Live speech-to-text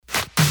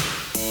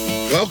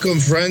Welcome,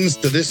 friends,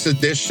 to this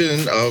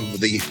edition of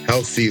the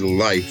Healthy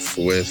Life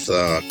with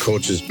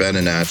coaches Ben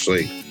and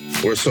Ashley.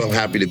 We're so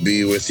happy to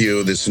be with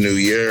you this new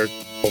year.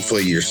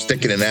 Hopefully you're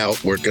sticking it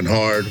out, working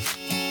hard,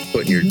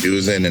 putting your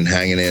dues in and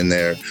hanging in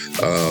there.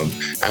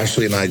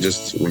 Ashley and I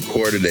just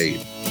recorded a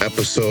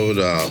episode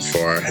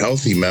for our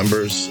Healthy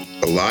members,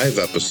 a live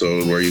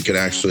episode where you can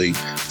actually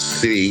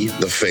see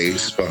the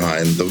face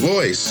behind the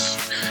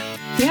voice.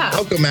 Yeah.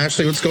 Welcome,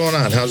 Ashley. What's going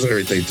on? How's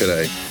everything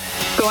today?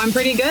 Going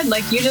pretty good.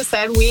 Like you just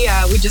said, we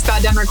just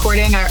got done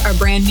recording our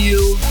brand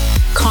new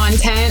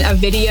content, a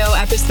video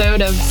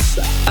episode of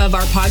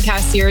our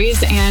podcast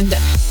series. And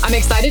I'm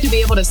excited to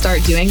be able to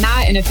start doing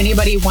that. And if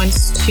anybody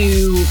wants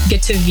to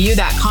get to view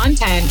that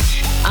content,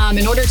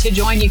 in order to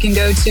join, you can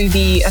go to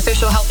the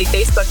official Healthy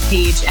Facebook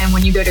page. And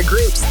when you go to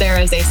groups, there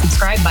is a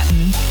subscribe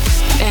button.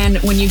 And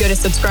when you go to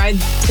subscribe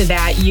to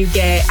that, you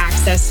get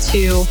access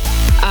to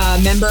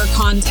member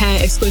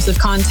content, exclusive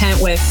content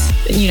with,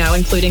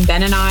 including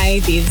Ben and I,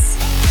 these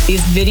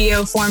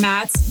video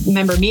formats,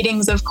 member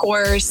meetings, of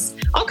course,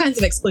 all kinds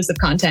of exclusive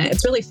content.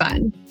 It's really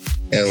fun.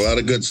 And a lot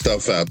of good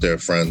stuff out there,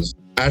 friends.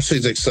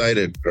 Ashley's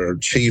excited. Her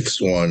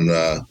Chiefs won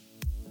this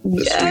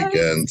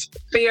weekend.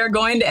 We are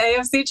going to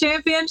AFC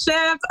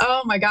Championship.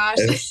 Oh my gosh.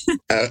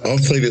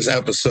 Hopefully this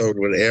episode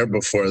would air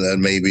before then.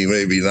 Maybe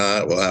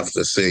not. We'll have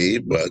to see.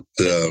 But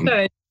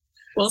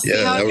we'll see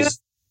how it goes.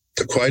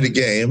 Quite a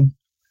game.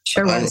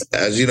 Sure was.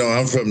 As you know,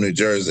 I'm from New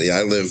Jersey.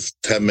 I live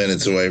 10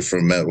 minutes away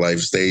from MetLife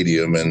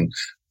Stadium, and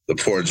the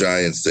poor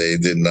Giants, they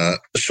did not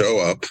show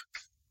up.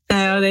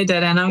 No, they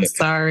didn't. I'm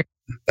sorry.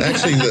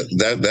 Actually,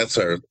 that's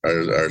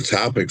our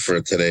topic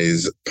for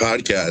today's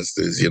podcast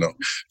is,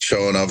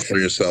 showing up for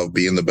yourself,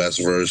 being the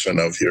best version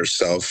of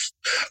yourself.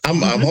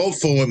 I'm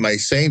hopeful with my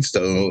Saints,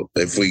 though,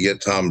 if we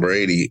get Tom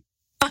Brady.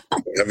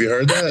 Have you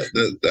heard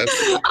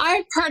that?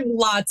 I've heard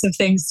lots of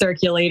things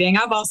circulating.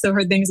 I've also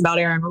heard things about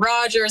Aaron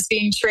Rodgers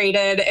being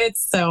traded.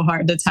 It's so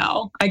hard to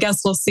tell. I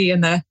guess we'll see in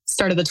the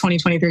start of the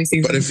 2023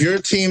 season. But if your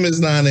team is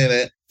not in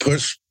it,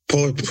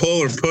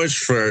 pull or push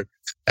for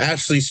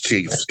Ashley's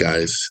Chiefs,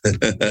 guys.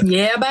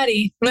 Yeah,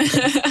 buddy.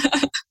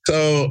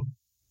 So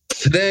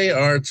today,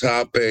 our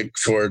topic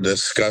for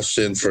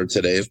discussion for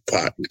today's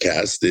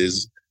podcast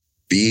is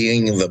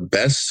being the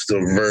best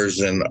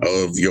version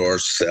of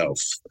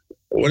yourself.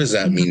 What does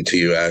that mean to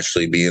you,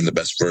 Ashley, being the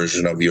best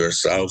version of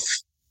yourself?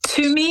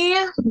 To me,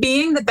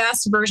 being the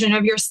best version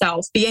of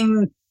yourself,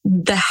 being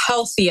the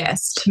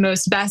healthiest,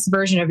 most best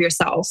version of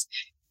yourself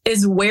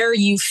is where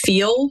you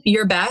feel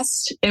your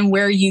best and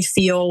where you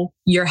feel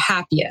your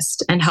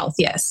happiest and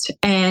healthiest.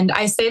 And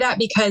I say that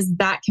because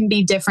that can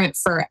be different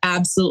for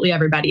absolutely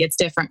everybody. It's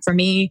different for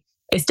me.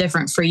 It's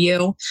different for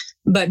you.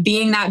 But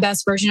being that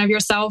best version of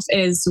yourself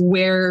is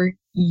where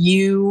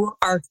you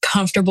are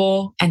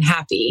comfortable and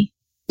happy.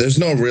 There's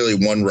no really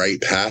one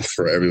right path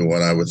for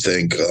everyone, I would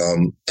think,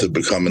 to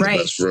becoming the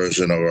best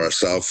version of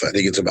ourselves. I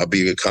think it's about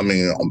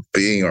becoming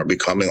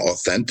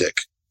authentic.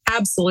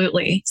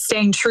 Absolutely.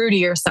 Staying true to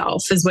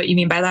yourself is what you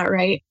mean by that,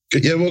 right?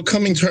 Yeah, well,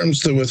 coming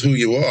terms with who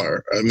you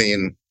are. I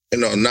mean,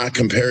 not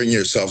comparing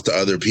yourself to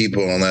other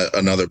people and let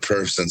another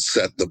person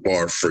set the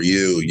bar for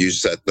you. You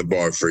set the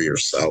bar for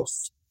yourself.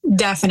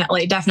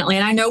 Definitely.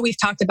 And I know we've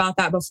talked about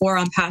that before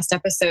on past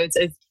episodes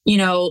is,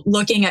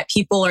 looking at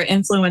people or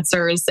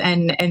influencers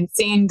and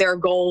seeing their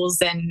goals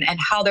and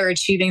how they're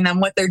achieving them,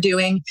 what they're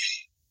doing.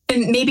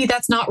 And maybe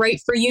that's not right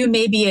for you.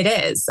 Maybe it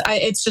is.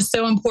 It's just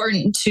so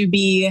important to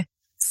be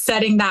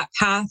setting that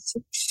path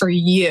for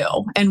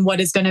you and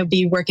what is going to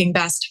be working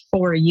best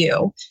for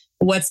you.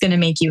 What's going to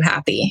make you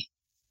happy.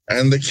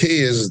 And the key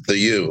is the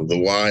you, the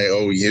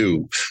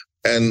Y-O-U.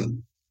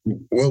 And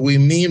what we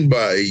mean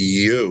by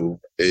you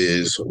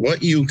is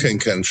what you can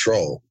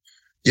control.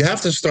 You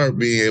have to start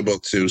being able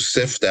to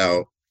sift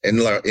out in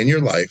your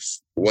life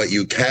what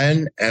you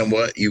can and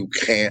what you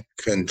can't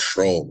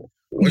control.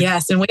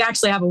 Yes, and we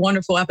actually have a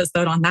wonderful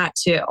episode on that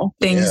too.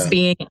 Things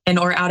being in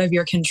or out of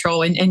your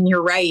control. And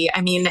you're right. I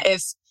mean,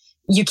 if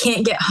you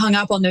can't get hung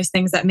up on those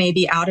things that may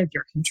be out of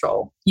your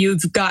control,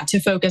 you've got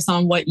to focus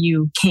on what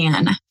you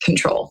can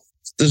control.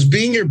 Does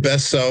being your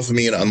best self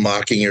mean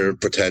unlocking your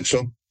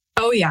potential?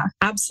 Oh yeah,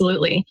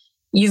 absolutely.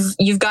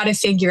 You've got to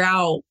figure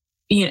out,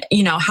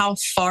 how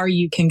far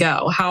you can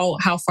go,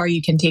 how far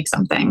you can take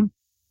something.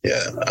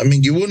 Yeah. I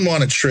mean, you wouldn't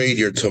want to trade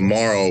your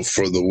tomorrow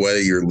for the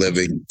way you're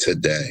living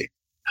today.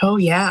 Oh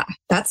yeah,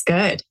 that's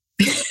good.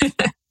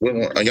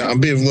 I'm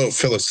being a little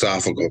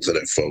philosophical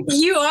today, folks.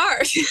 You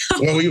are.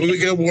 Well, we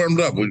get warmed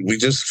up. We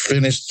just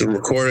finished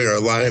recording our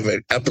live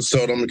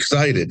episode. I'm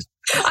excited.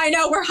 I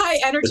know, we're high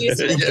energy.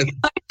 The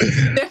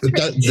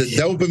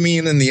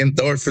dopamine and the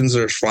endorphins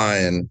are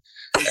flying.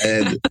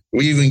 And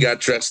we even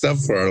got dressed up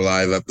for our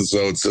live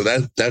episode. So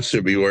that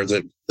should be worth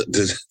it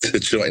to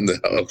join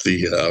the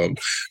Healthy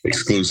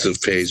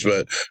exclusive page.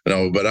 But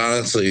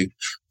honestly,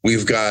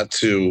 we've got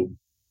to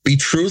be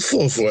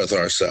truthful with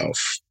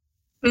ourselves.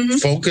 Mm-hmm.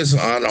 Focus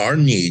on our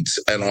needs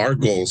and our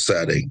goal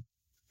setting.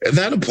 And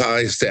that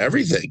applies to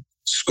everything: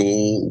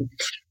 school,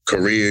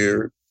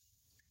 career,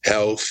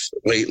 health,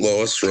 weight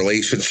loss,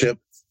 relationship,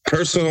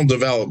 personal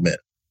development.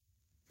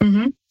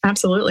 Mm-hmm.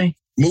 Absolutely.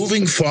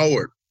 Moving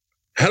forward,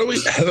 how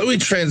do we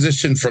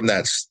transition from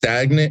that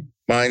stagnant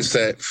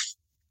mindset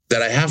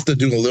that I have to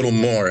do a little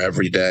more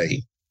every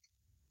day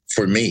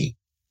for me?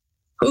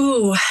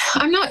 Ooh,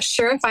 I'm not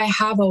sure if I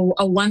have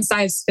a one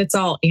size fits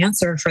all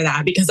answer for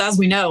that, because as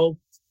we know,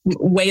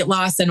 weight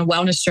loss and a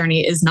wellness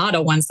journey is not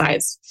a one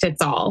size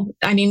fits all.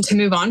 I mean, to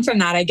move on from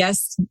that, I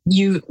guess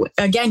you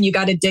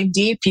got to dig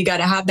deep. You got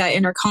to have that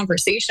inner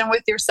conversation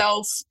with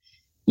yourself.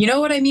 You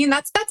know what I mean?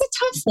 That's a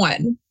tough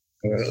one.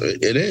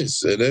 It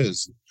is. It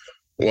is.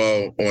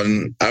 Well,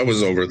 when I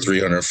was over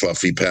 300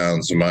 fluffy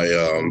pounds, my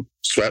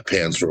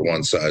sweatpants were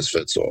one size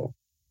fits all.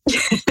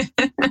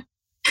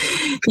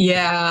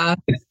 Yeah.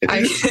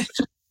 I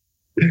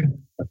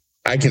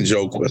can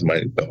joke with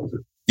my dog.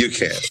 You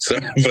can't. So,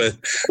 but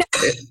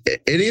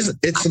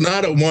it's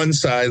not a one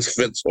size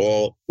fits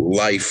all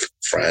life,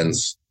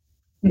 friends.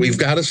 We've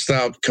got to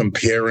stop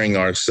comparing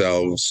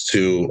ourselves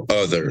to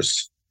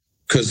others.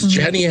 Because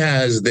Jenny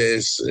has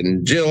this,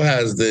 and Jill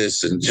has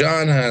this, and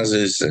John has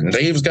this, and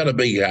Dave's got a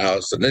big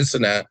house, and this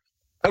and that.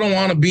 I don't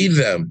want to be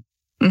them.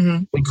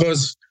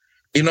 Because,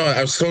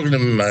 I was talking to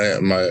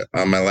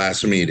on my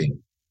last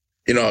meeting.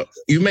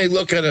 You may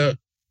look at a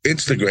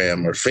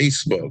Instagram or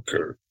Facebook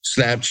or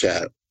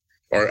Snapchat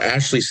or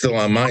Ashley's still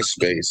on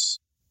MySpace,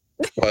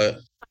 but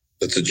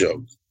that's a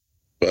joke.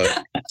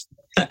 But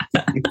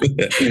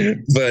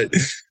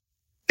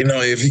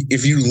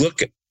if you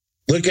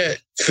look at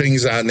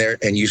things on there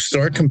and you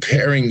start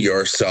comparing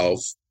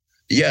yourself,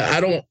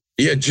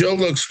 Jill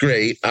looks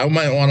great. I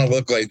might want to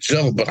look like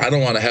Jill, but I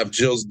don't want to have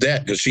Jill's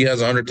debt because she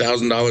has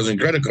 $100,000 in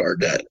credit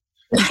card debt.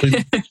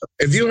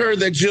 If you heard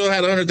that Jill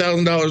had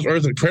 $100,000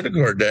 worth of credit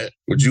card debt,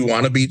 would you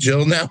want to be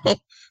Jill now?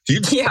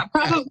 Yeah,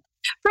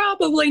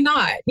 probably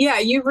not. Yeah,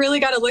 you really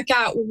got to look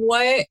at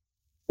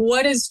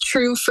what is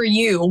true for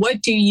you.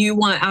 What do you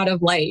want out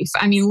of life?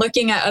 I mean,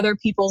 looking at other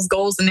people's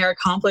goals and their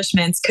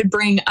accomplishments could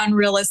bring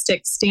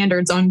unrealistic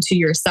standards onto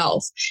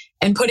yourself,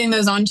 and putting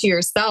those onto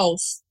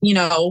yourself.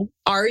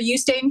 Are you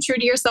staying true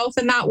to yourself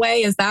in that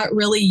way? Is that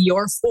really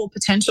your full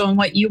potential and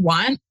what you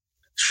want?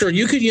 Sure,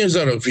 you could use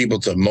other people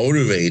to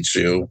motivate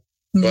you,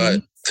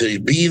 but to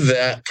be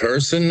that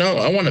person, no,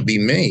 I want to be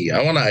me.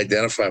 I want to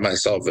identify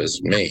myself as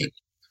me.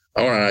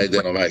 I want to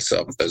identify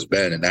myself as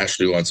Ben, and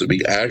Ashley wants to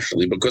be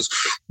Ashley because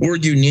we're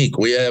unique.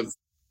 We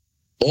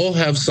all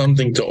have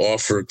something to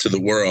offer to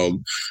the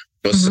world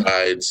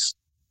besides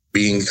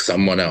being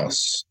someone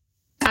else.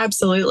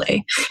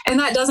 Absolutely. And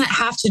that doesn't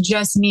have to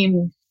just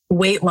mean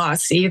weight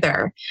loss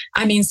either.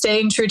 I mean,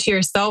 staying true to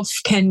yourself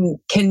can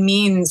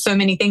mean so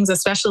many things,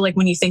 especially like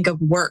when you think of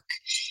work.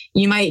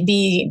 You might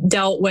be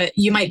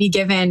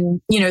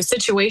given,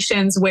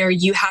 situations where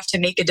you have to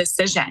make a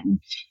decision,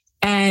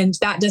 and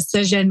that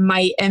decision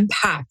might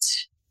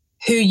impact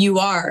who you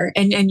are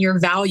and your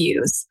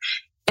values.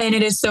 And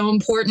it is so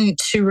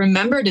important to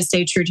remember to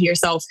stay true to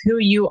yourself, who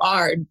you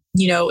are.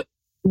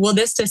 Will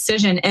this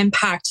decision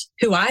impact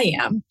who I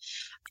am?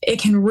 It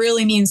can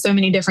really mean so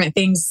many different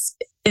things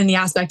in the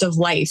aspect of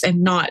life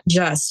and not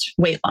just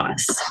weight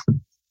loss.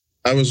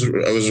 I was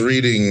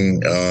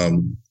reading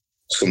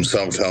some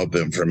self-help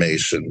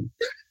information,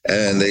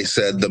 and they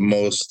said the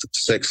most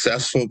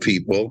successful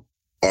people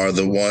are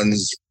the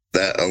ones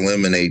that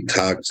eliminate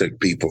toxic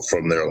people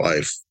from their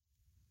life.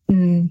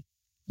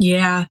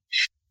 Yeah.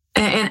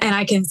 And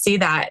I can see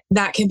that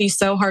can be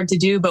so hard to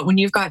do. But when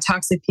you've got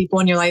toxic people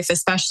in your life,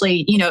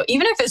 especially, even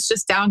if it's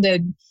just down to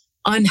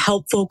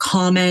unhelpful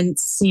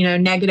comments,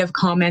 negative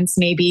comments,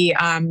 maybe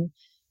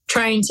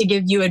trying to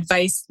give you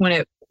advice when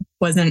it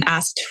wasn't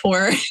asked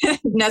for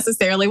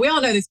necessarily. We all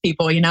know these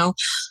people, and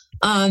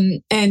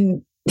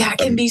that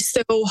can be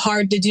so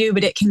hard to do,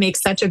 but it can make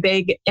such a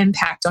big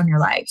impact on your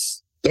life.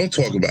 Don't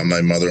talk about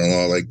my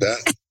mother-in-law like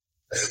that.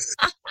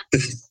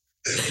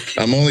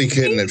 I'm only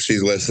kidding if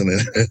she's listening.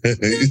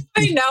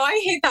 I know.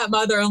 I hate that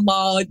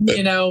mother-in-law, but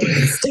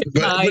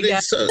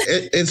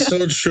it's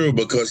so true,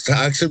 because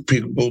toxic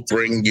people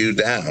bring you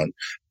down.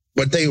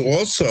 But they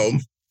also,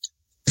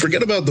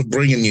 forget about the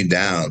bringing you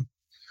down.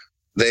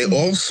 They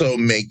also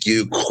make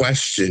you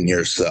question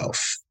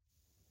yourself.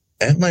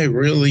 Am I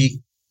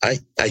really, I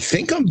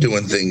think I'm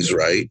doing things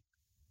right.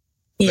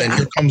 Yeah. Then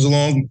here comes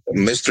along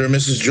Mr. and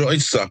Mrs. Joy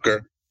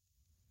Sucker,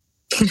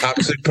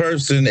 toxic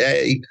person,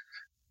 A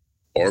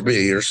or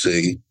B or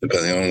C,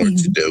 depending on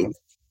what you do.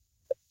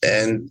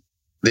 And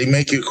they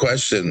make you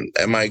question,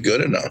 am I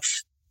good enough?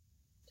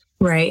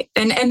 Right.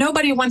 And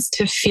nobody wants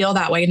to feel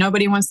that way.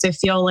 Nobody wants to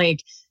feel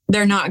like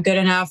they're not good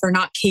enough or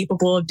not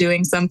capable of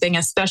doing something,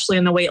 especially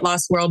in the weight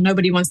loss world.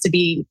 Nobody wants to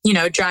be,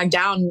 dragged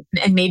down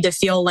and made to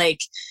feel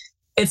like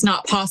it's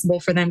not possible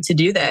for them to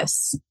do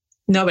this.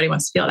 Nobody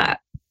wants to feel that.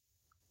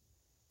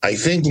 I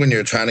think when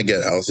you're trying to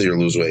get healthy or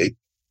lose weight,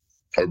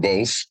 or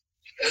both,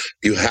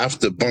 you have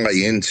to buy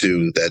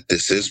into that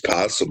this is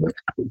possible.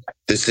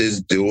 This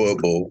is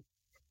doable.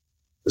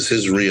 This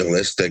is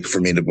realistic for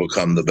me to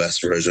become the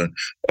best version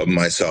of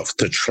myself,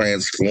 to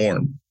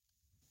transform.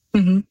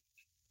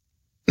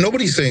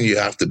 Nobody's saying you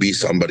have to be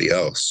somebody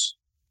else.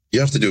 You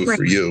have to do it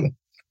for you,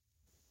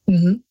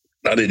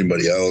 not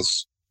anybody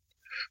else.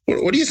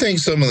 What do you think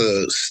some of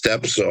the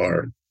steps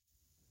are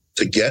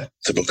to get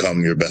to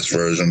become your best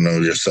version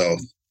of yourself?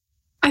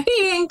 I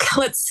think,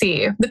 let's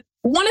see,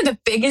 one of the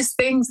biggest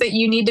things that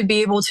you need to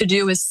be able to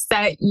do is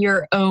set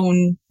your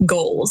own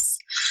goals.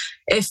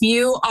 If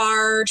you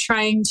are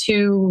trying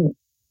to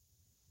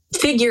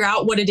figure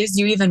out what it is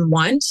you even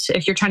want,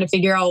 if you're trying to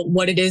figure out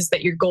what it is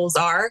that your goals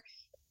are,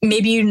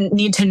 maybe you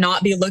need to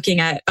not be looking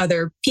at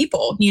other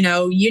people. You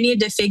need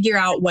to figure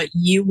out what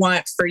you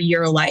want for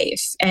your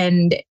life.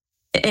 And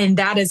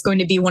that is going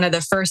to be one of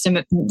the first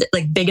and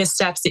biggest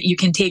steps that you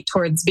can take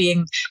towards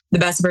being the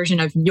best version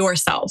of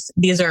yourself.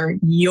 These are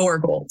your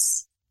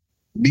goals.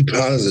 Be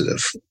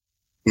positive.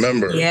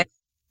 Remember,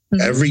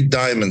 every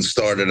diamond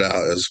started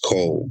out as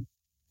coal.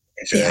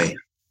 Okay. Yeah.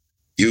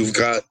 You've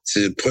got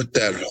to put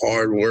that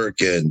hard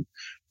work in.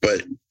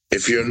 But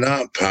if you're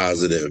not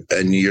positive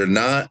and you're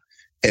not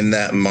in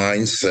that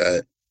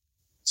mindset,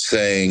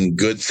 saying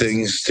good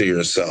things to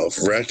yourself,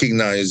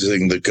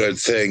 recognizing the good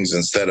things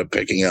instead of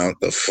picking out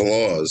the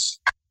flaws,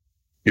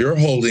 you're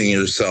holding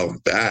yourself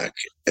back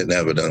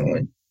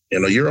inevitably.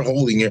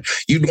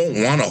 You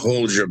don't want to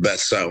hold your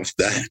best self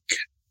back.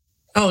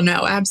 Oh,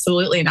 no,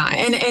 absolutely not.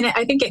 And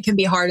I think it can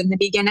be hard in the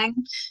beginning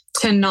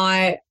to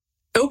not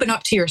open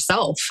up to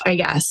yourself, I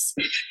guess.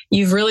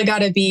 You've really got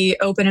to be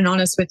open and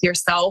honest with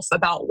yourself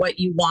about what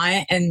you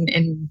want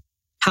and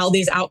how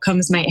these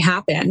outcomes might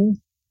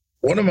happen.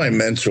 One of my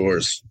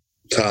mentors,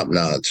 top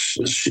notch,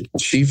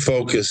 she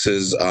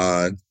focuses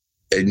on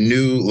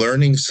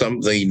learning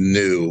something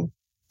new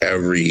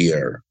every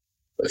year.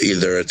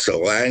 Either it's a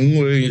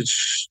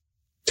language,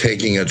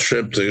 taking a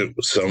trip to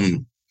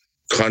some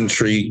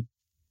country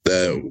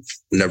that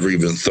never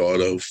even thought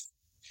of.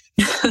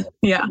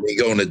 Yeah.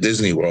 Going to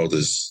Disney World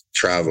is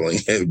traveling,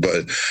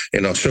 but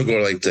she'll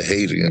go to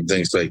Haiti and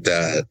things like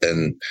that,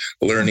 and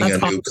learning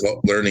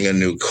a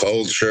new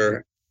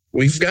culture.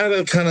 We've got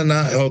to kind of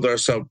not hold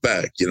ourselves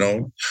back.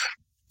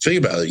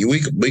 Think about it.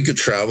 We could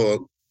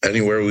travel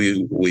anywhere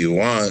we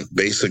want,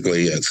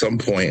 basically, at some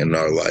point in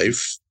our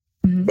life,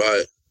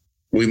 but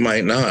we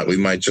might not. We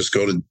might just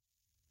go to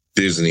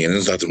Disney, and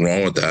there's nothing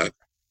wrong with that.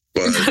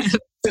 But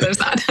there's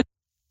not.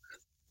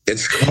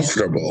 It's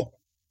comfortable.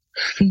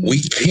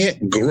 We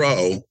can't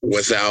grow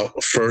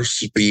without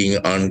first being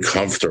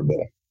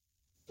uncomfortable.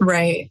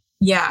 Right.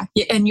 Yeah.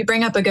 And you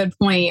bring up a good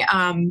point.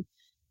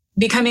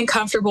 Becoming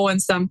comfortable in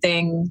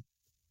something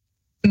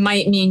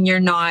might mean you're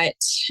not,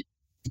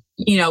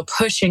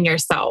 pushing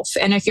yourself.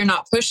 And if you're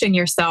not pushing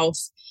yourself,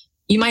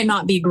 you might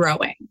not be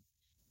growing.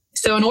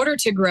 So in order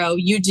to grow,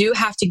 you do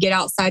have to get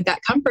outside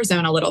that comfort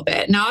zone a little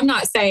bit. Now, I'm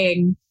not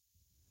saying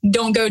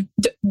don't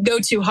go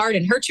too hard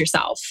and hurt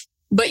yourself,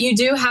 but you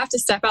do have to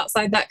step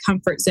outside that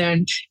comfort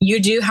zone.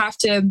 You do have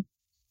to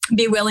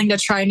be willing to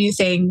try new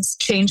things,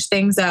 change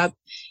things up,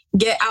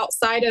 get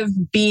outside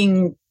of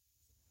being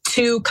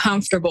too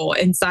comfortable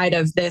inside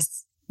of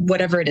this,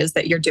 whatever it is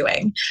that you're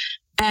doing.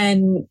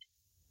 And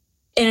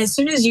as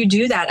soon as you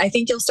do that, I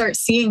think you'll start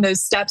seeing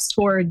those steps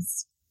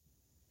towards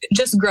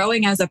just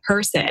growing as a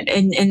person.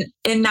 And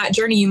in that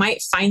journey, you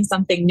might find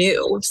something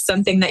new,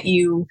 something that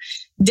you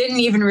didn't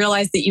even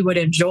realize that you would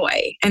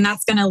enjoy. And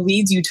that's going to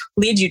lead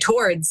you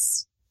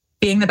towards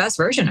being the best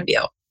version of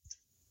you.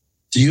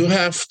 Do you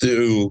have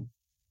to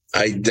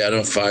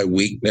identify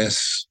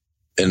weakness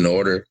in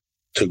order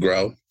to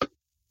grow?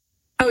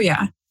 Oh,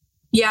 yeah.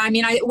 Yeah. I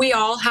mean, we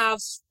all have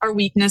our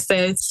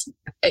weaknesses.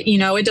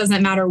 It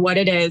doesn't matter what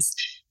it is,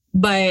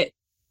 but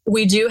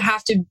we do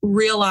have to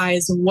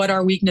realize what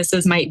our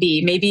weaknesses might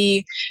be.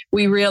 Maybe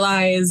we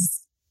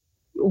realize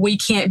we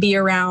can't be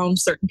around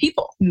certain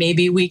people.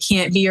 Maybe we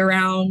can't be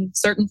around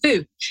certain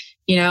food.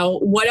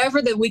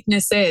 Whatever the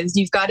weakness is,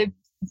 you've got to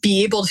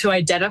be able to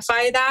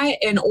identify that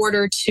in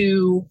order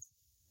to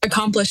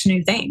accomplish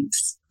new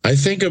things. I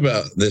think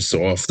about this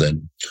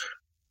often,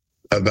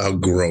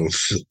 about growth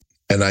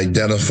and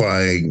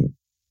identifying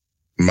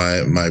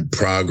my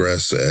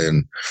progress.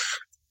 And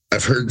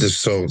I've heard this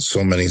so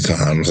many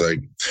times.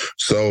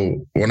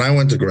 So when I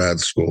went to grad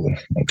school,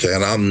 okay,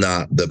 and I'm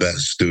not the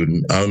best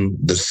student. I'm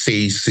the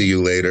see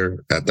you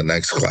later at the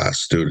next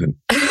class student.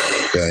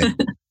 Okay.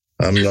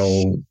 I'm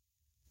no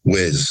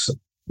whiz,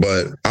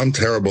 but I'm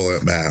terrible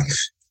at math.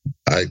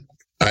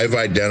 I've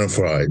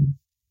identified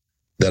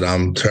that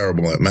I'm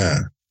terrible at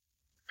math.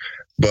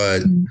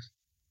 And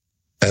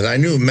I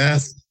knew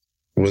math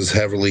was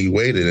heavily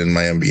weighted in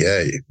my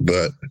MBA,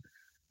 but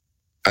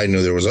I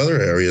knew there was other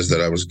areas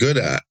that I was good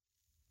at.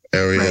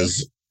 Right.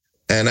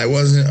 And I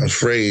wasn't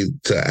afraid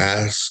to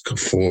ask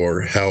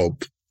for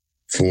help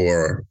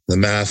for the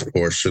math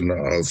portion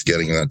of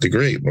getting that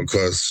degree,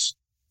 because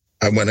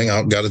I went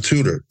out and got a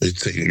tutor.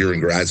 You're in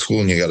grad school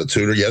and you got a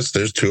tutor. Yes,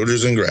 there's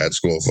tutors in grad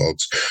school,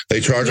 folks.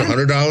 They charge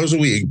 $100 a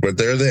week, but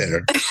they're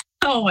there.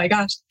 Oh my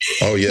gosh.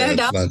 Oh yeah,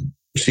 no, it's not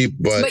cheap,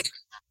 but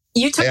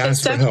you took the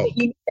steps.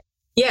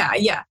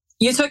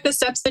 You took the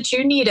steps that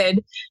you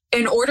needed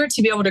in order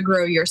to be able to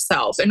grow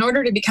yourself, in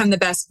order to become the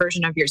best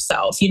version of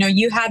yourself.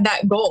 You had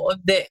that goal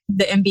of the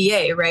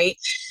MBA, right?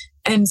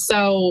 And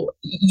so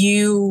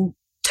you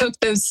took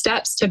those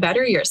steps to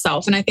better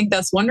yourself. And I think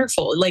that's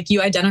wonderful. Like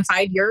you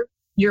identified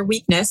your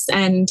weakness,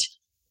 and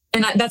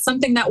that's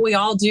something that we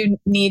all do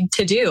need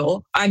to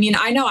do. I mean,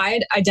 I know I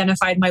had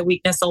identified my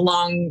weakness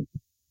along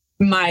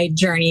my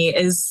journey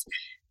is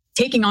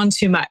taking on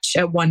too much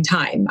at one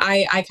time.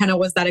 I kind of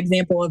was that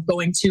example of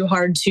going too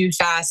hard, too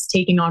fast,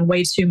 taking on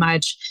way too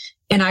much.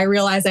 And I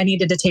realized I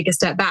needed to take a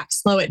step back,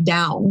 slow it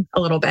down a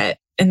little bit.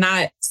 And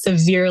that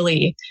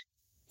severely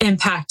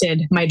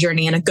impacted my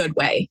journey in a good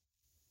way.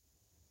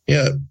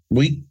 Yeah,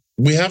 we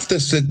have to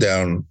sit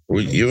down.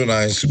 You and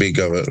I speak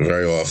of it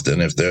very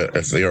often.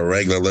 If you're a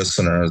regular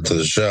listener to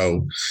the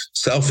show,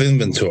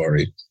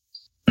 self-inventory.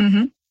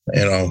 Mm-hmm.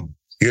 You know,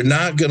 you're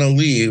not going to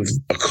leave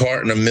a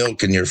carton of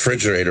milk in your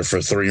refrigerator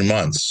for 3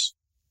 months.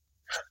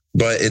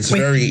 But it's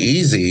very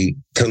easy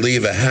to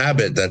leave a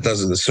habit that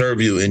doesn't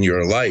serve you in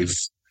your life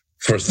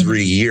for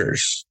 3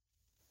 years.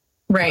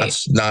 Right.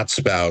 Not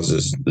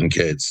spouses and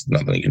kids.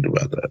 Nothing you can do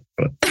about that.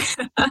 But.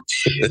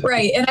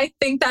 Right. And I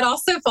think that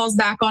also falls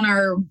back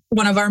on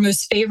one of our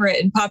most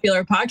favorite and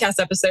popular podcast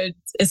episodes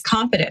is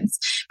confidence.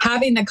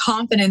 Having the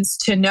confidence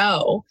to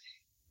know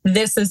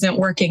this isn't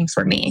working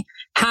for me.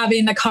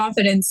 Having the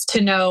confidence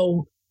to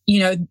know,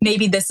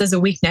 maybe this is a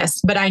weakness,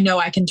 but I know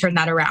I can turn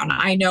that around.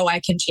 I know I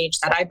can change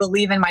that. I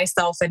believe in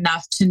myself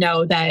enough to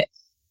know that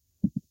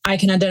I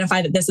can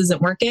identify that this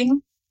isn't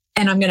working,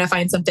 and I'm going to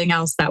find something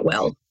else that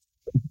will.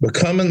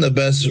 Becoming the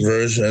best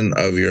version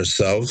of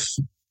yourself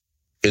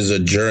is a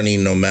journey,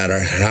 no matter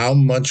how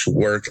much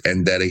work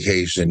and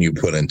dedication you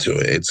put into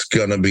it. It's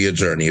going to be a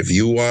journey. If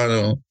you want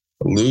to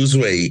lose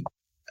weight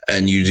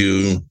and you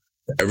do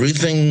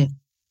everything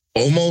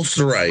almost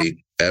right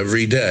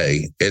every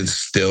day, it's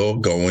still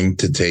going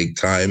to take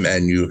time,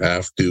 and you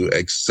have to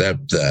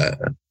accept that.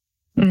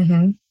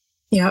 Mm-hmm.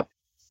 Yep.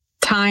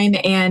 Time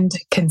and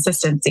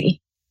consistency.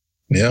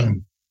 Yeah.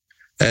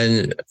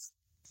 And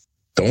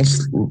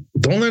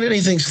don't let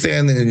anything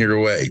stand in your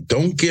way.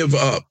 Don't give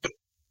up.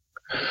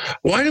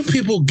 Why do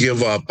people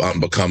give up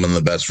on becoming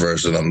the best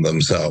version of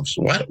themselves?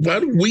 Why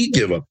do we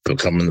give up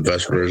becoming the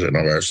best version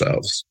of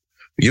ourselves?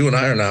 You and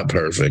I are not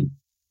perfect.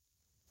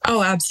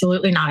 Oh,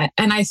 absolutely not.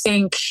 And I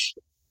think,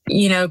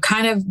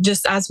 kind of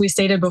just as we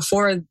stated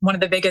before, one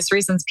of the biggest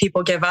reasons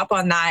people give up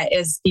on that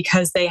is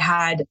because they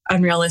had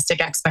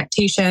unrealistic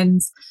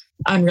expectations,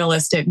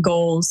 unrealistic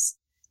goals.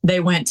 They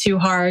went too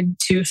hard,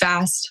 too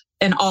fast,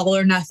 an all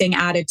or nothing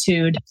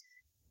attitude,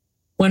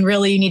 when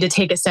really you need to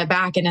take a step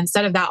back. And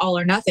instead of that all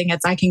or nothing,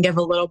 it's I can give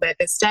a little bit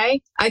this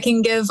day. I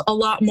can give a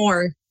lot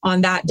more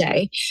on that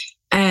day.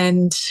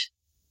 And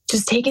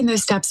just taking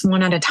those steps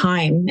one at a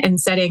time and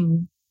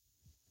staying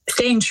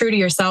true to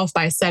yourself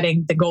by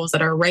setting the goals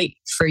that are right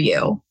for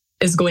you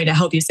is going to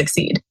help you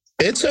succeed.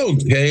 It's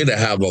okay to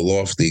have a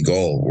lofty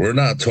goal. We're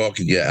not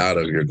talking you out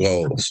of your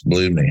goals.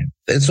 Believe me,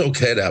 it's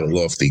okay to have a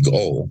lofty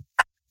goal.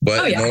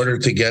 But in order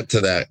to get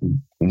to that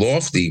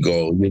lofty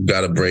goal, you've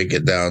got to break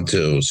it down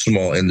to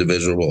small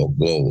individual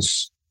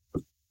goals.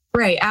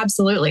 Right.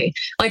 Absolutely.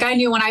 Like I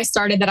knew when I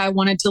started that I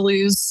wanted to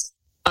lose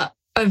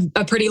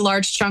a pretty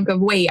large chunk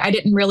of weight. I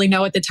didn't really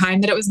know at the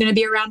time that it was going to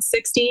be around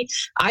 60.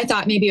 I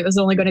thought maybe it was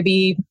only going to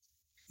be,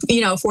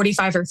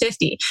 45 or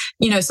 50,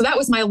 so that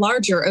was my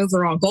larger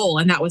overall goal,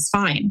 and that was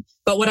fine.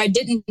 But what I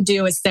didn't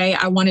do is say,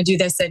 I want to do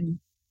this in,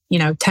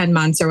 10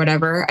 months or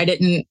whatever. I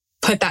didn't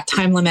put that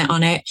time limit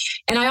on it.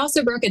 And I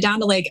also broke it down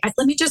to let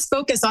me just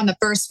focus on the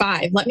first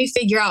 5. Let me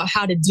figure out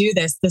how to do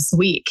this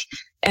week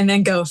and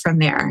then go from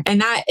there. And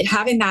that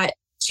having that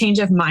change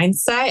of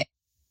mindset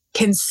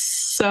can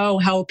so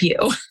help you.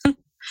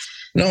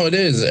 No, it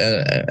is.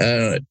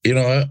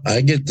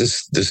 I get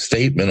this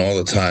statement all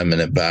the time,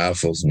 and it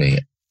baffles me.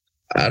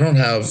 I don't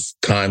have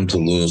time to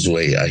lose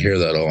weight. I hear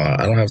that a lot.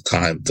 I don't have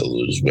time to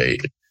lose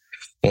weight.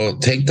 Well,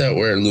 take that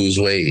word lose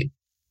weight,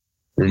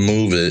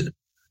 remove it,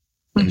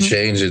 and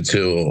change it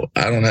to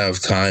I don't have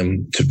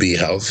time to be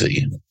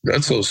healthy.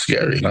 That's so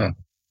scary, huh?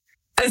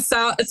 It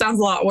sounds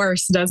a lot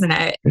worse, doesn't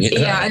it?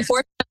 Yeah.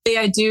 Unfortunately,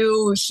 I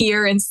do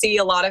hear and see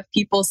a lot of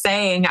people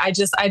saying, I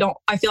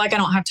feel like I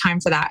don't have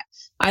time for that.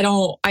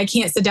 I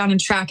can't sit down and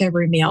track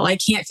every meal. I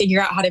can't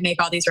figure out how to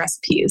make all these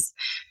recipes.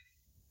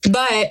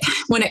 But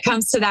when it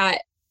comes to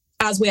that,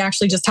 as we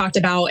actually just talked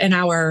about in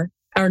our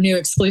new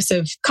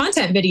exclusive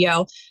content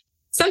video,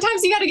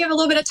 sometimes you got to give a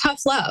little bit of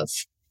tough love.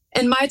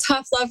 And my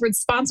tough love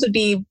response would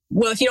be,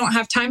 well, if you don't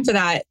have time for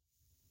that,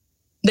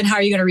 then how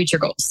are you going to reach your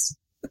goals?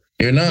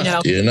 You're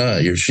not. You're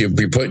not.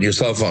 You're putting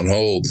yourself on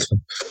hold.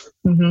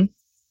 Mm-hmm.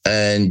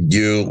 And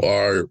you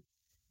are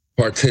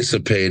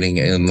participating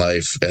in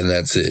life, and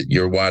that's it.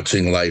 You're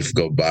watching life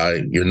go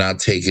by. You're not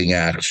taking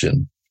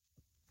action.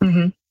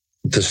 Mm-hmm.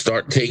 To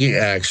start taking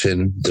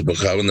action to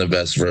becoming the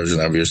best version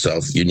of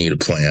yourself, you need a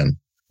plan.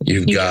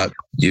 You can't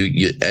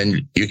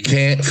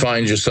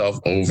find yourself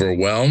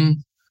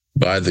overwhelmed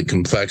by the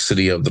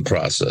complexity of the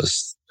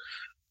process.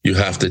 You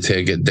have to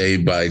take it day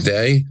by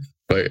day,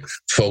 but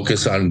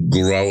focus on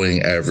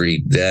growing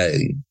every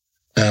day.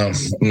 I'm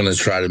going to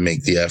try to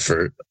make the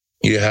effort.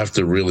 You have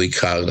to really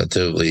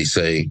cognitively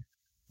say,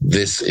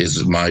 this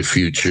is my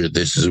future.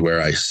 This is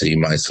where I see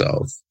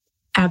myself.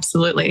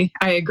 Absolutely.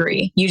 I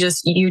agree. You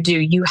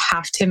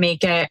have to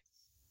make it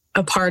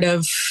a part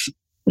of,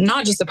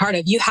 not just a part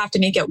of, you have to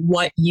make it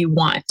what you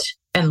want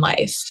in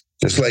life.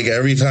 Just like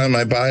every time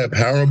I buy a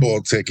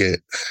Powerball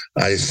ticket,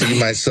 I see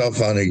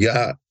myself on a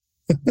yacht.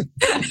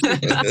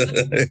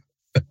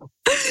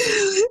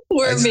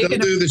 I still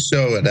do the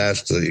show with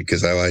Ashley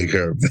because I like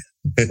her.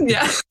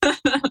 Yeah.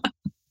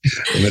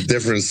 In a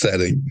different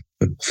setting.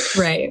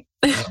 Right.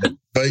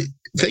 But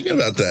thinking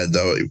about that,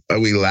 though,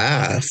 we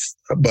laugh,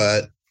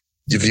 but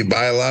if you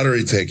buy a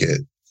lottery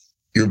ticket,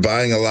 you're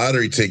buying a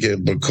lottery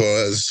ticket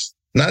because,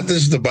 not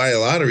just to buy a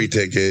lottery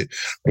ticket,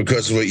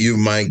 because what you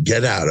might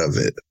get out of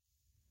it.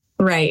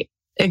 Right.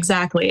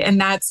 Exactly. And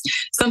that's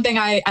something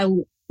I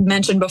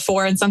mentioned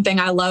before, and something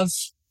I love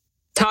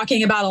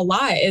talking about a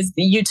lot, is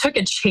you took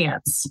a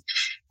chance.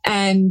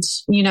 And,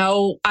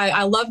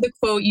 I love the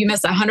quote, you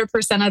miss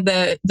 100% of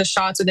the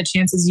shots or the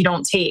chances you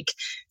don't take.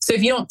 So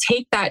if you don't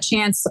take that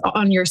chance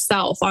on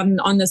yourself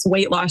on this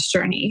weight loss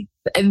journey,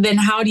 then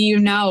how do you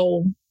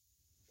know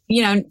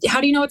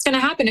what's going to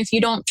happen if you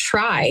don't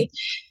try?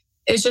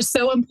 It's just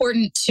so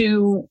important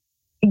to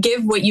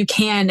give what you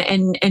can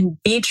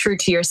and be true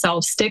to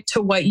yourself. Stick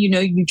to what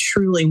you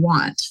truly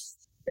want.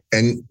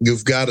 And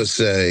you've got to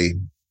say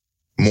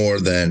more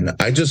than,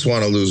 I just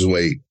want to lose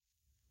weight.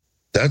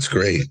 That's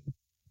great.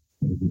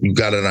 You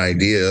got an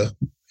idea,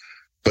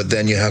 but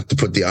then you have to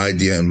put the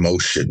idea in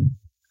motion.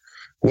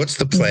 What's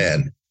the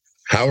plan?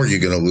 How are you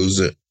going to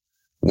lose it?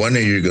 When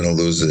are you going to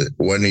lose it?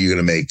 When are you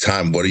going to make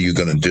time? What are you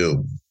going to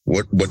do?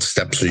 What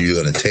steps are you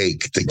going to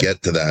take to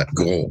get to that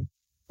goal?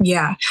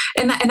 Yeah.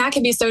 And that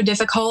can be so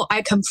difficult.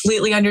 I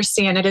completely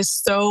understand. It is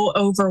so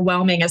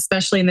overwhelming,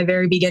 especially in the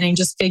very beginning,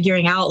 just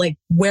figuring out like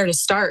where to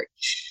start.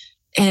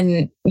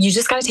 And you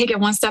just got to take it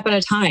one step at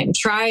a time.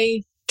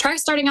 Try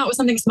starting out with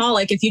something small.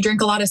 Like if you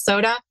drink a lot of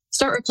soda,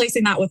 start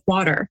replacing that with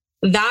water.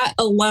 That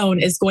alone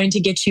is going to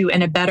get you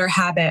in a better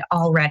habit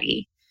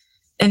already.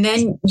 And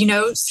then,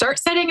 start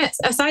setting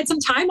aside some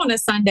time on a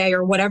Sunday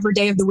or whatever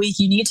day of the week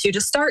you need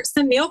to start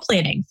some meal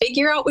planning,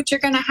 figure out what you're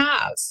going to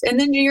have, and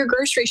then do your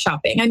grocery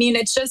shopping. I mean,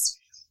 it's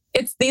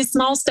these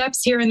small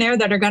steps here and there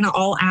that are going to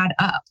all add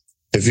up.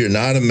 If you're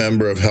not a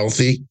member of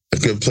Healthi, a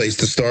good place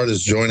to start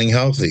is joining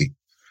Healthi,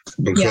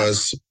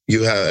 because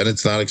you have, and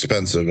it's not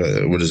expensive.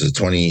 What is it?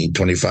 $20,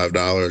 $25,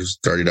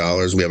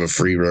 $30. We have a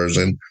free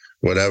version,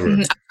 whatever.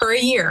 For a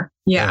year.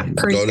 Yeah.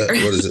 Per year.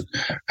 What is it?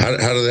 How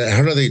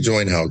do they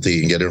join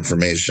Healthi and get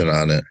information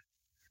on it?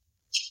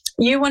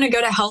 You want to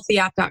go to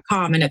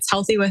healthyapp.com, and it's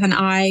Healthi with an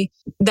I.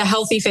 The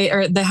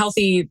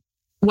Healthi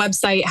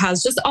website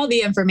has just all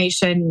the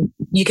information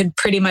you could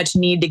pretty much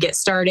need to get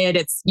started.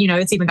 It's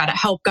even got a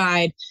help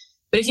guide.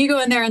 But if you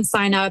go in there and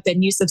sign up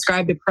and you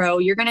subscribe to Pro,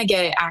 you're going to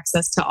get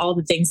access to all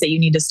the things that you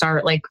need to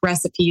start, like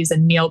recipes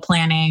and meal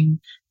planning,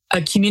 a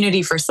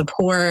community for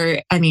support.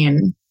 I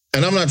mean,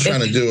 and I'm not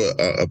trying to do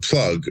a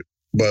plug,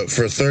 but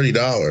for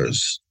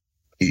 $30,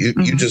 you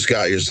just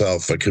got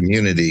yourself a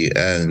community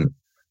and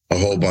a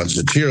whole bunch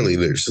of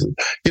cheerleaders.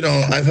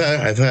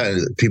 I've had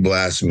people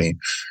ask me,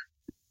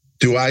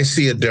 do I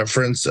see a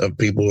difference of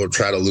people who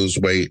try to lose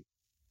weight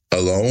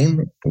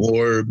alone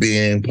or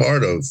being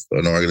part of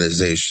an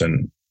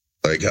organization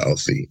like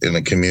Healthi in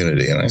a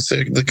community? And I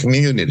say the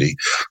community,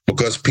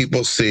 because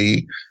people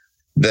see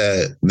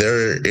that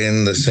they're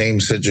in the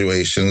same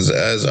situations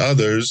as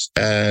others,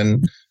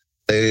 and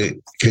they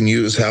can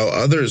use how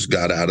others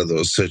got out of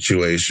those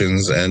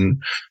situations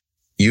and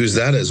use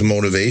that as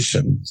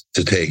motivation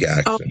to take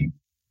action. Oh,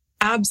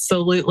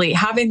 absolutely.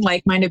 Having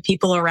like-minded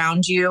people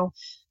around you,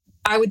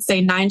 I would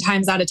say 9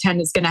 times out of 10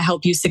 is going to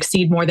help you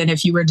succeed more than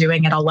if you were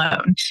doing it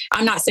alone.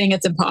 I'm not saying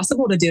it's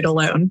impossible to do it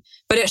alone,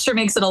 but it sure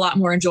makes it a lot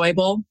more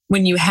enjoyable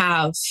when you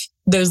have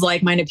those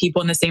like-minded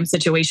people in the same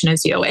situation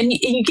as you. And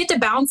you get to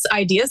bounce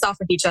ideas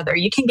off of each other.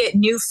 You can get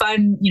new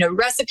fun,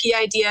 recipe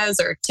ideas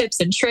or tips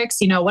and tricks,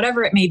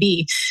 whatever it may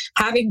be.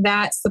 Having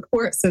that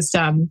support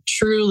system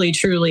truly,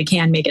 truly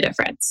can make a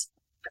difference.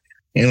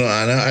 And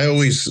I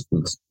always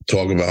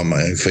talk about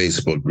my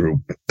Facebook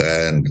group,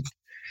 and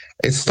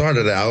it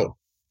started out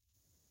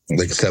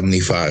like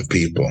 75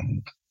 people.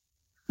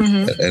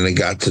 And it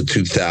got to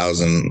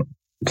 2,000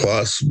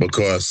 plus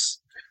because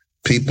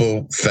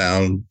people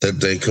found that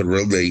they could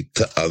relate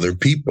to other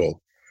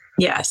people.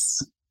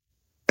 Yes.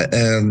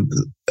 And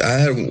I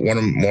had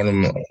one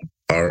of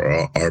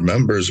our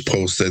members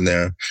post in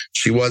there.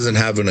 She wasn't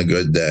having a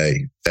good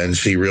day, and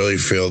she really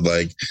felt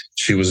like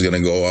she was going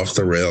to go off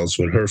the rails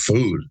with her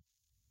food.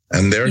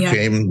 And there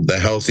came the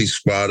Healthi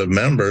squad of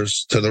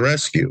members to the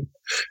rescue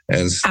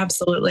and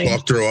absolutely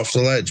walked her off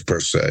the ledge, per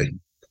se.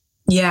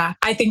 Yeah,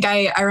 I think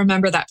I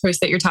remember that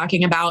post that you're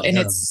talking about. And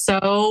it's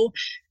so,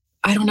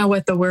 I don't know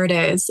what the word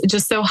is,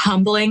 just so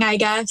humbling, I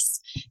guess,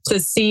 to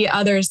see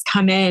others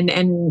come in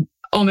and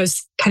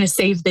almost kind of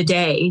save the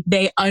day.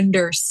 They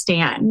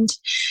understand.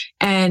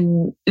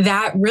 And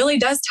that really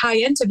does tie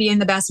into being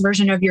the best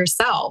version of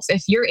yourself.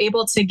 If you're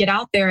able to get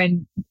out there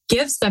and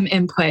give some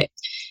input,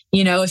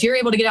 if you're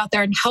able to get out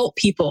there and help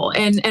people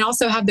and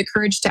also have the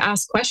courage to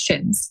ask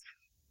questions,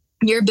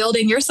 you're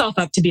building yourself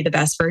up to be the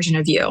best version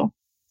of you.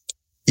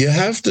 you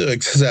have to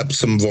accept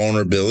some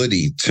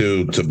vulnerability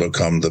to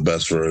become the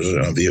best version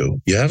of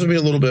you. You have to be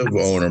a little bit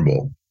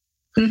vulnerable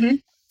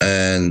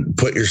and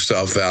put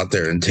yourself out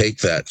there and take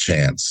that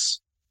chance.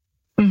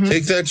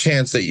 Take that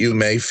chance that you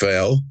may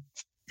fail,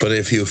 but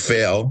if you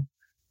fail,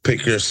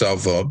 pick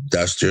yourself up,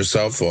 dust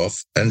yourself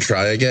off, and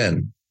try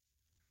again.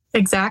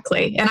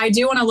 Exactly. And I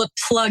do want to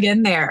plug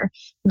in there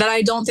that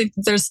I don't think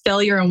that there's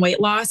failure in weight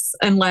loss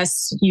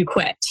unless you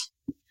quit.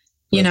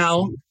 You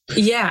know,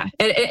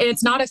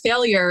 it's not a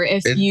failure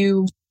if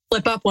you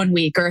flip up one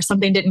week or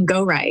something didn't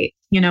go right.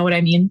 You know what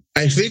I mean?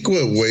 I think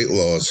with weight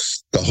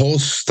loss, the whole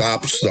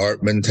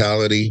stop-start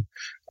mentality,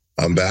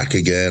 I'm back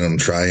again, I'm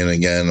trying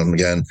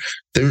again,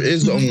 there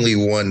is only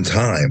one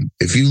time.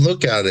 If you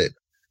look at it,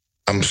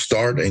 I'm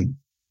starting.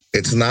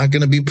 It's not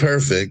going to be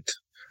perfect.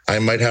 I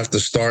might have to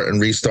start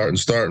and restart and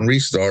start and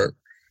restart,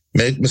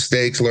 make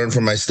mistakes, learn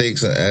from my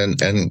mistakes,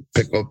 and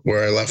pick up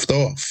where I left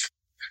off.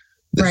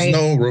 There's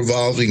no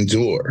revolving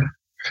door.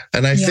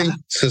 And I think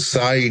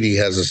society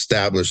has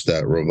established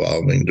that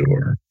revolving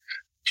door,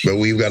 but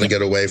we've got to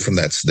get away from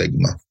that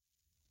stigma.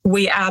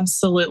 We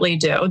absolutely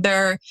do.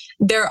 There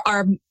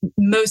are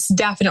most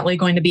definitely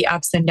going to be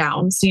ups and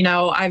downs. You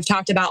know, I've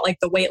talked about like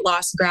the weight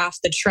loss graph,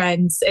 the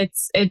trends.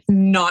 It's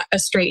not a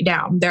straight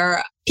down. There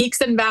are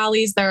peaks and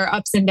valleys. There are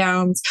ups and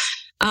downs.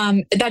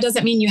 That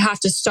doesn't mean you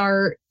have to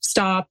start,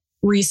 stop,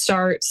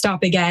 restart,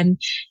 stop again.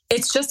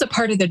 It's just a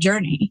part of the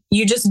journey.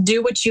 You just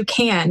do what you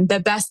can, the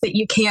best that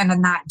you can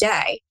in that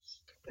day,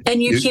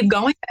 and you keep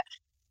going.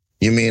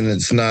 You mean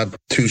it's not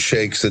 2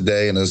 shakes a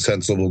day and a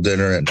sensible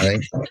dinner at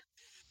night?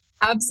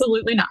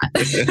 Absolutely not.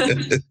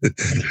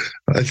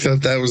 I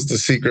thought that was the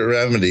secret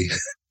remedy.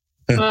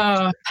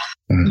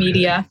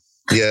 Media.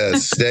 Yeah,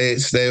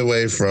 stay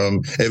away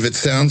from. If it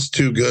sounds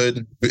too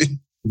good,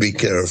 be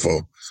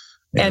careful.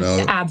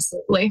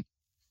 Absolutely.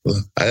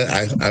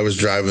 I was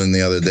driving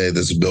the other day,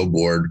 this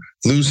billboard,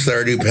 lose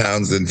 30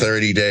 pounds in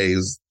 30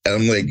 days. And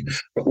I'm like,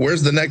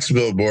 where's the next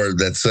billboard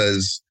that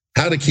says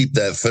how to keep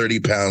that 30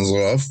 pounds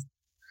off?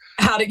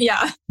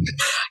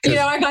 You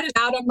know, I got an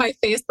ad on my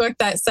Facebook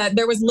that said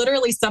there was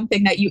literally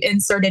something that you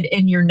inserted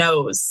in your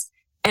nose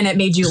and it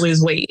made you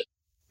lose weight.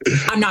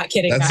 I'm not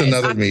kidding. That's guys.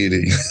 another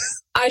meeting.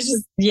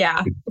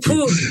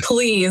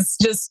 Please,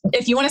 just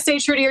if you want to stay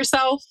true to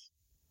yourself,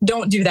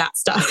 don't do that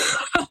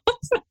stuff.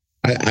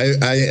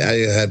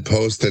 I had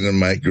posted in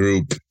my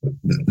group,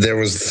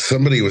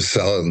 somebody was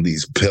selling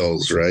these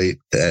pills, right?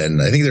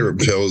 And I think they were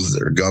pills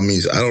or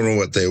gummies. I don't know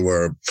what they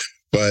were,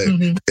 but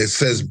it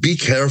says, be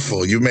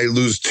careful. You may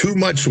lose too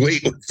much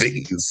weight with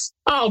these.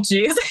 Oh,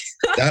 geez.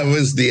 That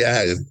was the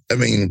ad. I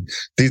mean,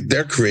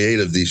 they're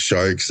creative, these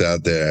sharks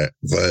out there.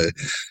 But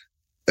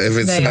if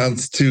it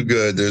sounds too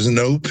good, there's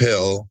no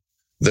pill.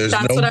 That's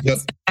what I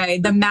was say.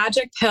 The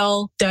magic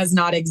pill does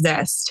not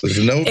exist.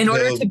 There's no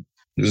pill.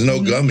 There's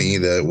no gummy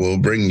that will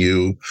bring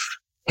you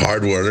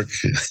hard work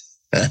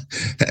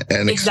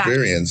and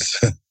experience.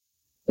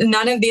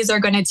 None of these are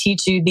going to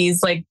teach you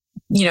these,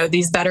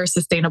 these better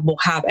sustainable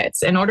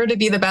habits. In order to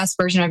be the best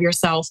version of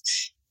yourself,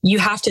 you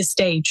have to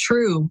stay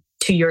true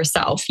to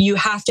yourself. You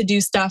have to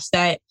do stuff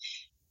that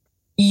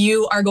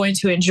you are going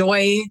to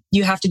enjoy.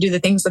 You have to do the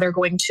things that are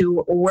going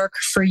to work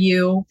for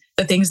you,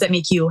 the things that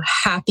make you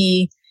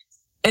happy.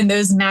 And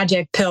those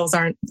magic pills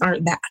aren't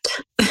that.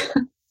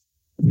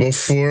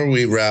 Before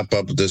we wrap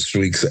up this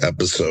week's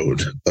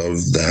episode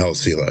of The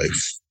Healthy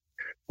Life,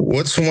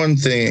 what's one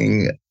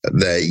thing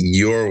that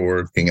you're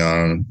working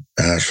on,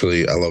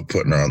 Ashley? I love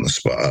putting her on the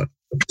spot,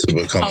 to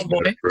become a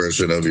better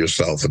version of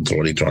yourself in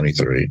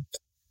 2023.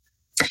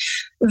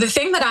 The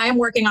thing that I'm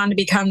working on to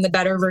become the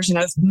better version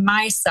of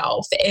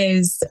myself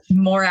is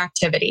more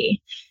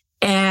activity.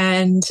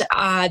 And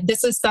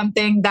this is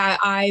something that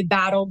I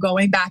battle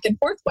going back and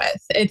forth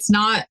with. It's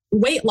not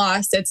weight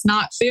loss. It's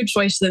not food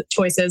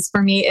choices.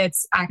 For me,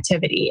 it's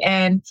activity.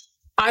 And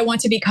I want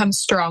to become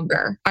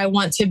stronger. I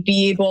want to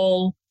be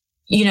able,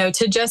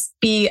 to just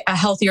be a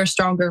healthier,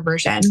 stronger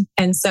version.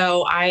 And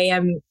so I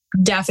am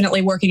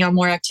definitely working on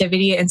more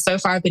activity. And so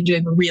far, I've been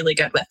doing really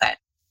good with it.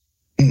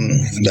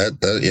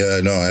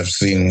 I've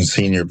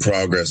seen your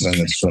progress, and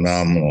it's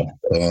phenomenal.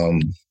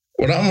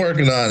 What I'm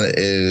working on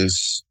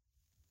is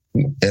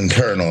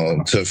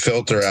internal, to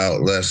filter out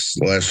less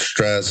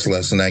stress,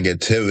 less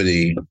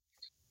negativity.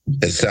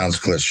 It sounds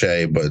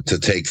cliche, but to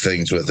take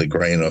things with a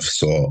grain of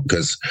salt,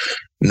 because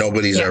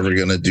nobody's ever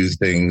going to do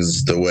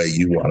things the way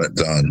you want it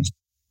done.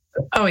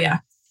 Oh yeah.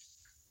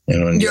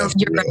 And you have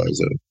to realize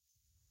it.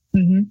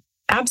 Mm-hmm.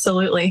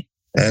 Absolutely.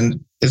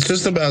 And it's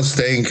just about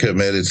staying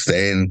committed,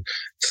 staying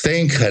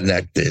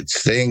connected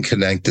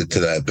to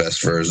that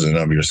best version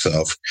of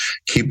yourself,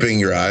 keeping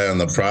your eye on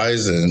the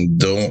prize, and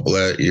don't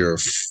let your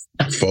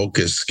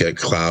focus get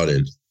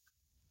clouded.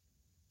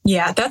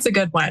 Yeah, that's a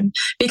good one,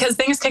 because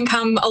things can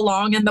come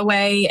along in the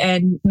way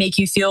and make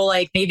you feel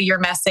like maybe you're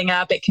messing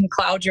up. It can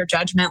cloud your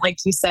judgment, like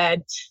you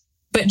said,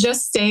 but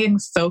just staying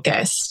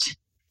focused.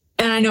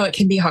 And I know it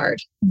can be hard,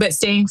 but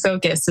staying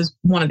focused is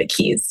one of the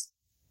keys.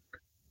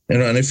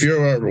 And if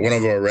you're one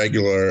of our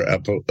regular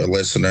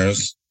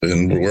listeners,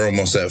 and we're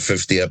almost at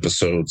 50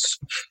 episodes,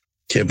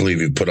 Can't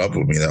believe you put up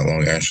with me that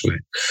long, Ashley.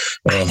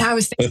 I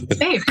was thinking the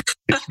same.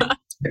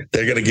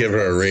 They're going to give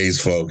her a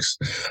raise, folks.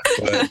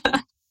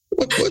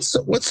 But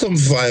what's some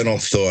final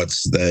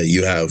thoughts that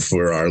you have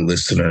for our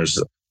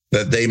listeners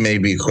that they may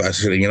be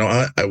questioning?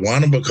 I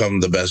want to become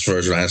the best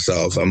version of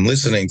myself. I'm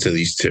listening to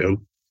these two,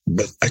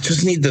 but I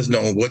just need to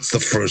know what's the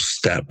first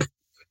step.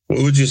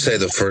 What would you say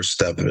the first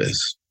step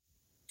is?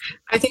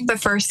 I think the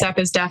first step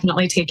is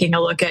definitely taking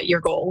a look at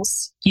your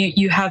goals.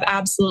 You have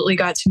absolutely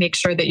got to make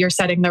sure that you're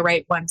setting the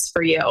right ones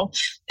for you.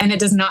 And it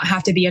does not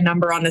have to be a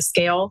number on the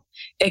scale.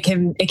 It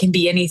can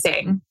be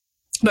anything.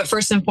 But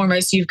first and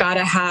foremost, you've got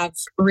to have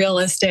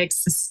realistic,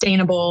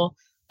 sustainable,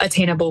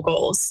 attainable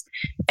goals.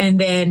 And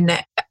then,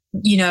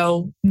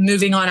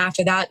 moving on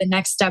after that, the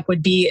next step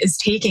is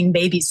taking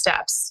baby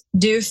steps.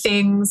 Do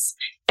things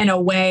in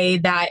a way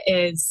that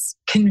is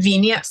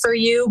convenient for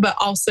you, but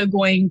also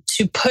going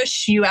to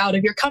push you out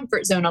of your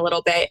comfort zone a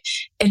little bit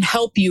and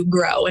help you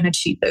grow and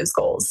achieve those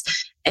goals.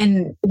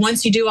 And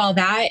once you do all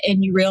that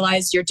and you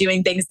realize you're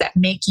doing things that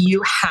make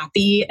you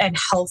happy and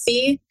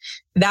healthy,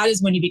 that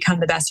is when you become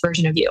the best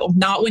version of you.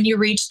 Not when you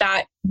reach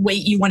that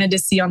weight you wanted to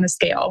see on the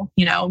scale,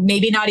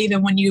 maybe not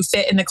even when you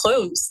fit in the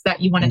clothes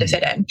that you wanted to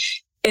fit in.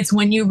 It's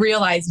when you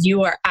realize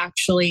you are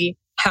actually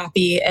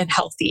happy and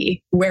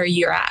healthy where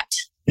you're at.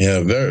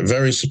 Yeah, very,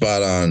 very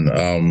spot on.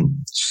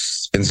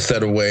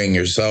 Instead of weighing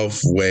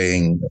yourself,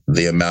 weighing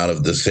the amount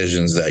of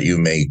decisions that you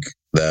make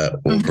that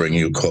will bring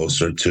you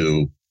closer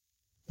to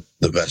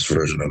the best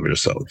version of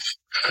yourself.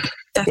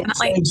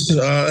 Definitely.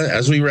 Well,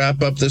 as we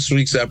wrap up this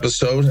week's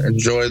episode,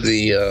 enjoy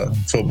the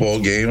football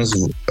games.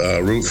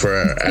 Root for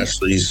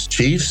Ashley's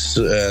Chiefs,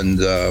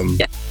 and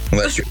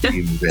unless your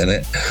team's in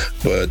it.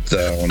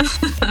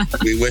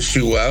 But we wish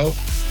you well.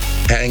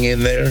 Hang in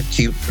there.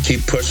 Keep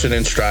pushing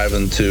and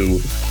striving to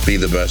be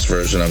the best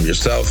version of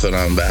yourself. And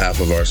on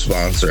behalf of our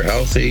sponsor,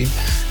 Healthi,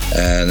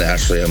 and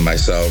Ashley and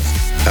myself,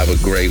 have a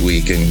great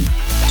week and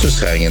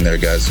just hang in there,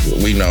 guys.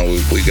 We know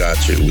we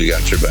got you. We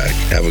got your back.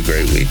 Have a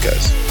great week,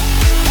 guys.